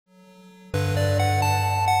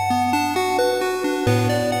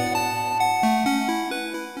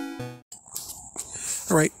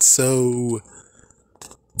Alright, so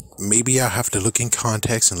maybe I'll have to look in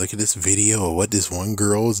context and look at this video of what this one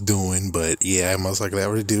girl is doing, but yeah, most likely I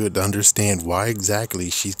would do it to understand why exactly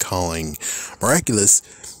she's calling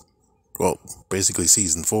Miraculous, well, basically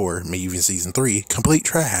season 4, maybe even season 3, complete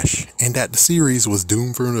trash, and that the series was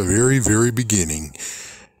doomed from the very, very beginning.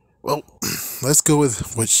 Well, let's go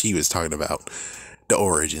with what she was talking about. The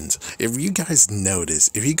origins. If you guys notice,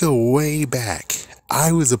 if you go way back,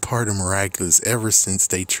 I was a part of Miraculous ever since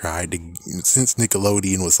they tried to, since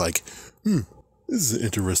Nickelodeon was like, this is an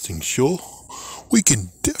interesting show. We can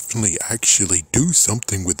definitely actually do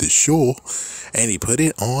something with this show. And he put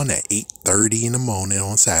it on at 8:30 in the morning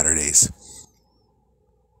on Saturdays.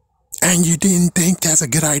 And you didn't think that's a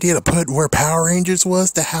good idea to put where Power Rangers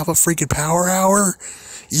was to have a freaking power hour?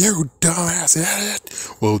 You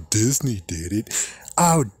dumbass. Well, Disney did it.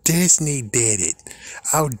 Oh, Disney did it.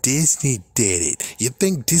 Oh, Disney did it. You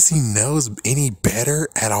think Disney knows any better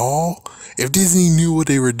at all? If Disney knew what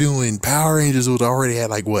they were doing, Power Rangers would already had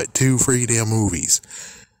like, what, 2 freaking movies.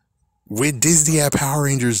 With Disney at Power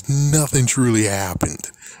Rangers, nothing truly happened.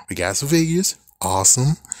 We got some figures.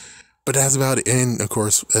 Awesome. But that's about it. And, of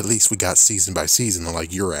course, at least we got season by season,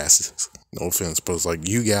 unlike your asses. No offense, but it's like,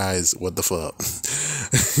 you guys, what the fuck?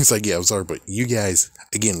 It's like, yeah, I'm sorry, but you guys,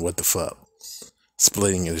 again, what the fuck?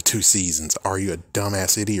 Splitting into 2 seasons. Are you a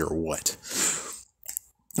dumbass idiot or what?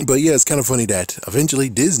 But yeah, it's kind of funny that eventually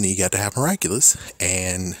Disney got to have Miraculous,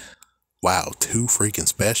 and wow, 2 freaking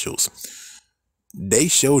specials. They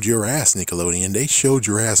showed your ass, Nickelodeon. They showed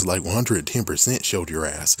your ass, like 110% showed your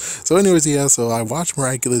ass. So anyways, yeah, so I watched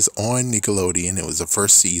Miraculous on Nickelodeon. It was the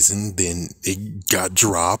first season. Then it got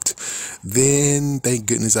dropped. Then, thank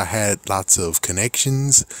goodness, I had lots of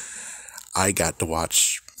connections. I got to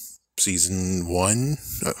watch season 1,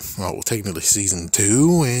 well, technically season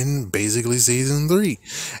 2, and basically season 3.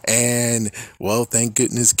 And, well, thank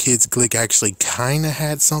goodness Kids Click actually kind of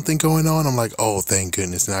had something going on. I'm like, oh, thank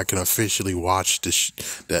goodness, now I can officially watch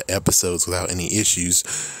the episodes without any issues.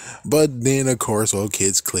 But then, of course, well,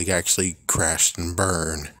 Kids Click actually crashed and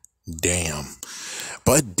burned. Damn.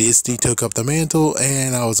 But Disney took up the mantle,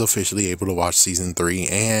 and I was officially able to watch season 3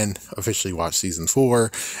 and officially watch season 4.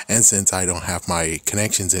 And since I don't have my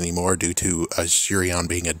connections anymore due to Shurion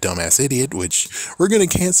being a dumbass idiot, which we're going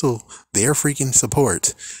to cancel their freaking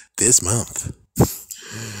support this month,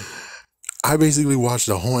 I basically watched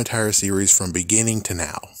the whole entire series from beginning to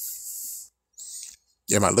now.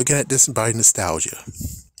 Am I looking at this by nostalgia?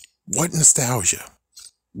 What nostalgia?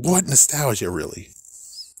 What nostalgia, really?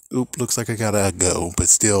 Oop, looks like I gotta go, but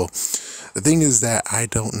still, the thing is that I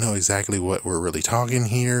don't know exactly what we're really talking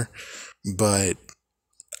here, but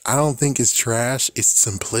I don't think it's trash. It's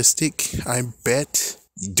simplistic, I bet.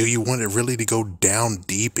 Do you want it really to go down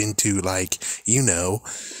deep into, like, you know,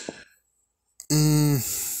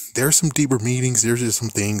 there's some deeper meanings. There's just some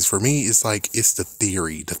things. For me, it's like, it's the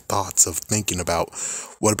theory, the thoughts of thinking about,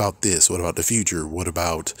 what about this? What about the future? What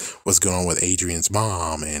about what's going on with Adrian's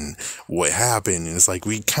mom and what happened? And it's like,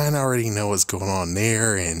 we kind of already know what's going on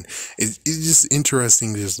there. And it's just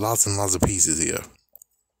interesting. There's lots and lots of pieces here.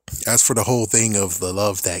 As for the whole thing of the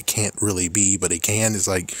love that can't really be, but it can, it's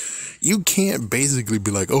like, you can't basically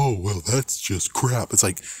be like, oh, well, that's just crap. It's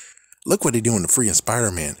like, look what they do in the freaking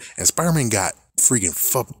Spider-Man. And Spider-Man got freaking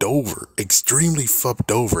fucked over, extremely fucked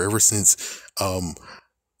over ever since,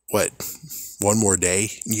 what, One More Day?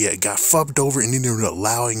 Yeah, got fucked over, and then they were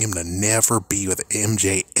allowing him to never be with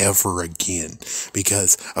MJ ever again.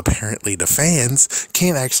 Because apparently the fans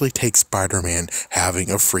can't actually take Spider-Man having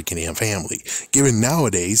a freaking damn family. Given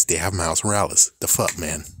nowadays, they have Miles Morales. The fuck,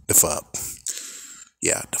 man. The fuck.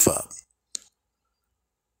 Yeah, the fuck.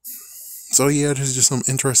 So yeah, there's just some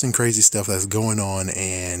interesting, crazy stuff that's going on,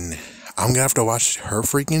 and I'm gonna have to watch her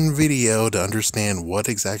freaking video to understand what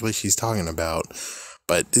exactly she's talking about.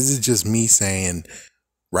 But this is just me saying,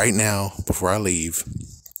 right now, before I leave,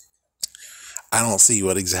 I don't see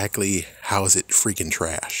how is it freaking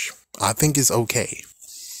trash. I think it's okay.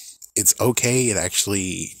 It's okay. It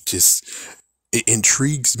actually it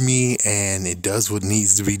intrigues me, and it does what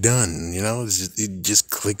needs to be done. You know, it just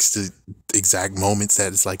clicks the exact moments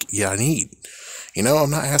that it's like, yeah, I need. You know, I'm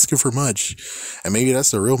not asking for much. And maybe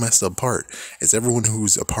that's the real messed up part. It's everyone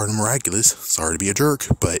who's a part of Miraculous. Sorry to be a jerk,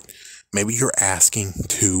 but maybe you're asking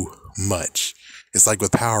too much. It's like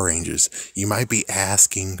with Power Rangers. You might be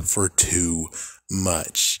asking for too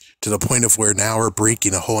much. To the point of where now we're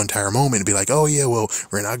breaking a whole entire moment and be like, oh yeah, well,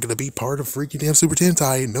 we're not going to be part of freaking damn Super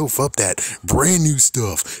Sentai. No, fuck that. Brand new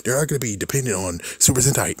stuff. They're not going to be dependent on Super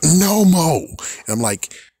Sentai. No more. And I'm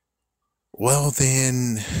like, well,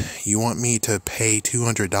 then you want me to pay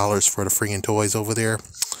 $200 for the freaking toys over there?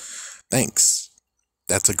 Thanks.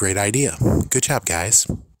 that's a great idea. Good job, guys.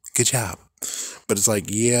 Good job. But it's like,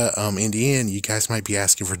 yeah, in the end, you guys might be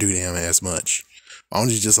asking for too damn as much. Why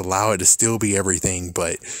don't you just allow it to still be everything,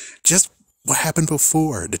 but just what happened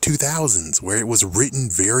before, the 2000s, where it was written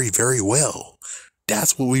very, very well.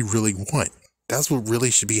 That's what we really want. That's what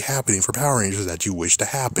really should be happening for Power Rangers that you wish to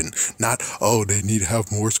happen. Not, oh, they need to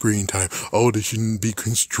have more screen time. Oh, they shouldn't be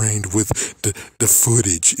constrained with the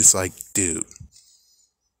footage. It's like, dude,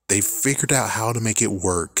 they figured out how to make it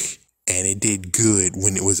work, and it did good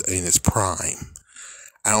when it was in its prime.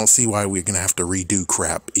 I don't see why we're going to have to redo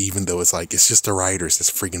crap, even though it's like, it's just the writers,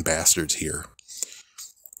 it's freaking bastards here.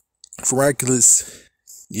 For Miraculous,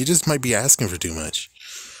 you just might be asking for too much.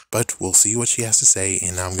 But we'll see what she has to say,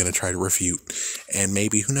 and I'm going to try to refute. And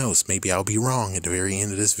maybe, who knows, maybe I'll be wrong at the very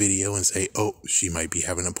end of this video and say, oh, she might be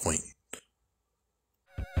having a point.